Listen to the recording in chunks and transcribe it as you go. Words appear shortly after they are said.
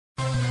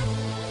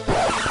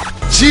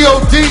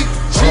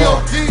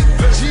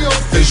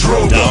It's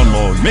Rell.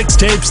 Download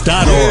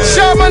mixtapes.org.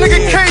 Shout my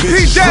nigga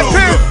KP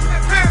DIPSET.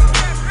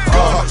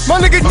 My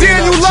nigga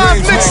Daniel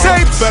Live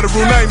Mixtape.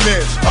 Federal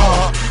Nightmares.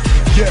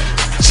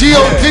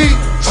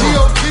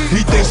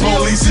 He thinks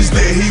police is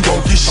there, he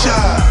won't get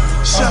shot.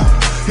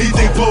 He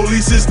think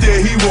police is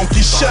there, he won't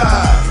get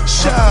shot.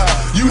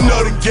 You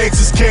know the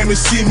gangsters came to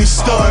see me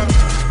stunt.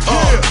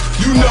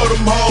 You know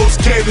them hoes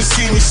came to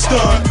see me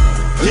stunt.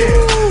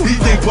 He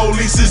think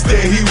police is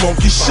there, he won't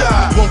get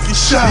shot. He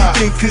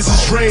think cause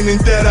it's raining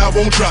that I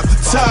won't drop the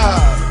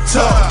top.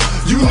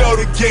 You know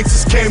the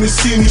gangsters came to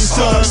see me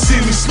stunt.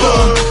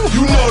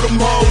 You know them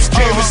hoes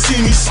came to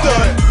see me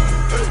stunt.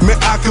 Man,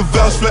 I can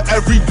vouch for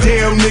every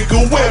damn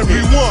nigga with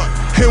me.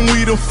 And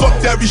we done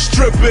fucked every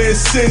stripper in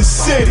Sin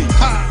City.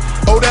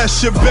 Oh,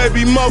 that's your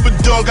baby mother,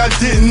 dog, I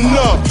didn't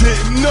know.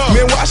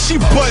 Man, why she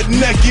butt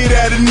naked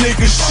at a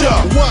nigga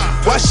show?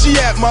 Why she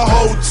at my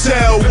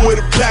hotel with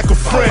a pack of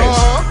friends?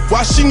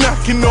 Why she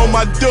knocking on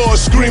my door,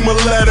 screaming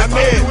let her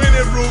in?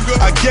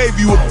 I gave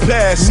you a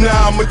pass,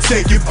 now I'ma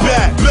take it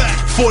back.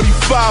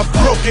 45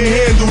 broken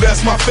handle,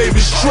 that's my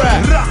favorite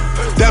strap.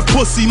 That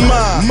pussy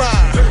mine,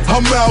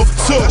 I'm out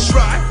too.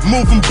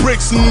 Moving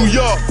bricks in New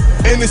York,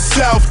 in the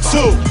South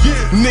too.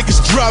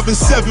 Niggas driving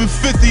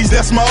 750s,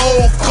 that's my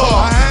old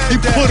car. He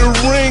put a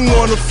ring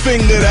on her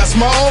finger, that's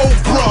my old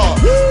bra.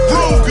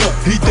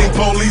 He think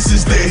police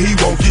is there, he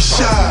won't get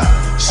shot.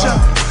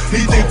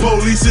 He think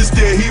police is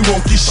there, he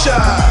won't get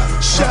shot.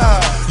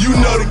 You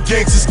know the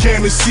gangsters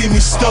came to see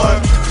me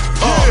stunt.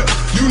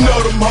 You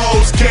know them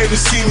hoes came to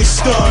see me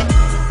stunt.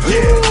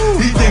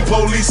 He think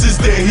police is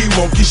there, he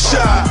won't get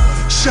shot.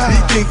 He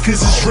think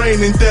cause it's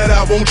raining that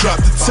I won't drop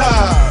the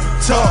top.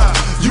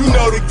 You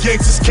know the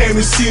gangsters came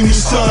to see me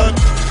stunt.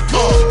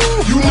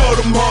 You know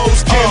them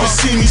hoes came to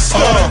see me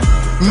stunt.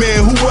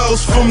 Man, who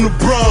else from the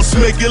Bronx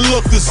make it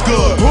look this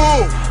good?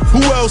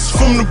 Who else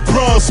from the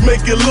Bronx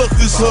make it look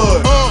this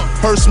hood?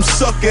 Heard some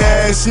sucker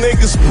ass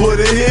niggas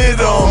put a hit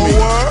on me.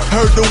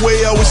 Heard the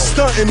way I was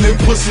stunting and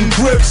put some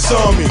grips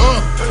on me.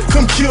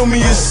 Come kill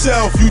me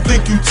yourself, you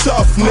think you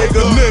tough,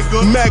 nigga.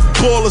 Mac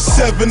Baller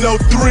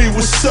 703,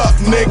 what's up,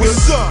 nigga?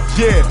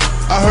 Yeah,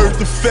 I heard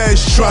the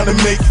feds tryna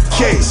make a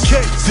case.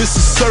 This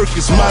is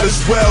circus, might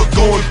as well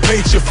go and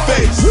paint your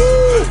face.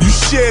 You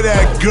share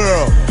that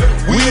girl,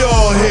 we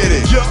all hit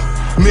it.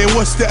 Man,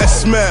 what's that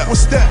smell?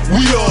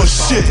 We all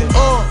shit.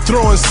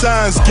 Throwing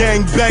signs,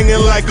 gang banging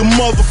like a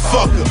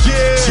motherfucker.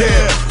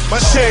 Yeah, my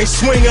chain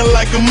swinging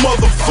like a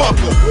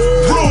motherfucker.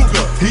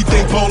 He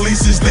think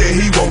police is there,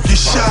 he won't get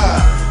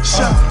shot.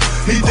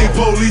 He think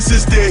police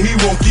is there, he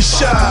won't get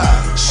shot.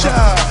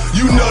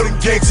 You know the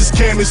gangsters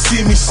came to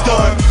see me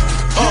stunt.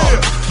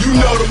 You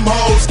know them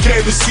hoes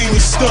came to see me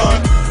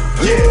stunt.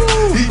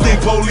 He think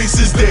police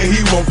is there,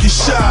 he won't get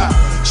shot.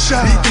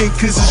 He think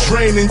cause it's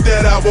raining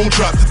that I won't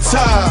drop the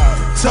top.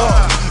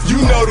 You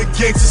know the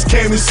gangsters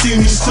came to see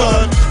me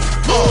stunt.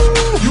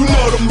 You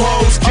know them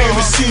hoes came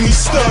to see me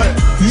stunt.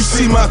 You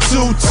see my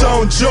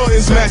two-tone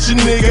Jordans match a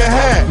nigga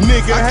hat.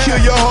 I kill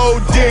your whole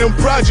damn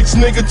projects,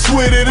 nigga,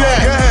 Twitter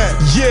that.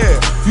 Yeah,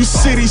 you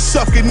city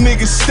sucker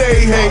niggas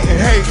stay hating.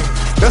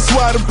 That's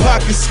why them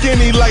pockets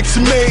skinny like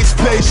some AIDS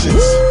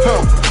patients.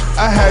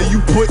 I had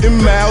you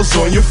putting miles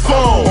on your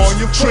phone.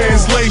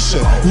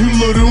 Translation, you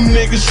little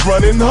niggas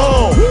running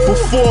home.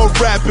 Before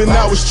rapping,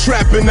 I was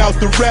trapping out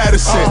the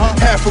Radisson.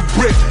 Half a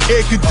brick,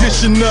 air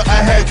conditioner,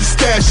 I had to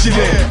stash it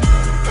in.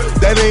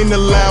 That ain't a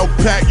loud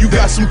pack, you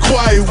got some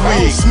quiet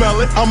weed.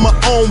 I'm my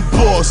own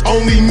boss,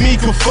 only me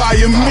can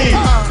fire me.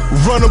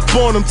 Run up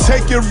on him,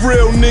 take your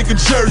real nigga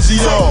jersey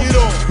off.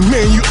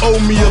 Man, you owe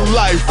me a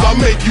life, I'll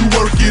make you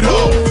work it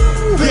off.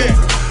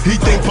 He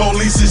think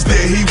police is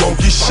there, he won't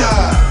get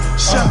shot.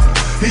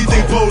 He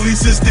think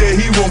police is there,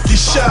 he won't get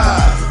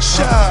shot.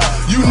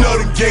 You know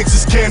the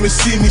gangsters came to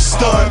see me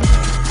stunt.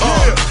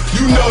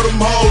 You know them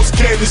hoes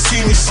came to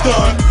see me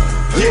stunt.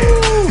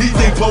 He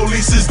think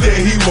police is there,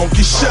 he won't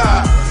get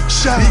shot.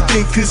 He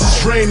think cause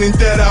it's raining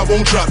that I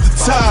won't drop the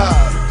top.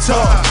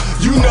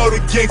 You know the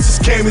gangsters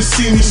came to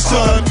see me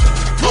stunt.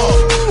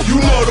 You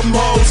know them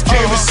hoes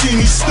came to see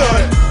me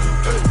stunt.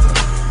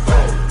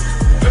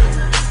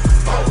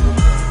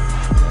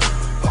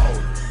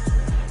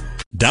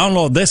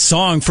 Download this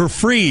song for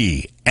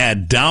free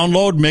at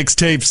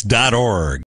downloadmixtapes.org.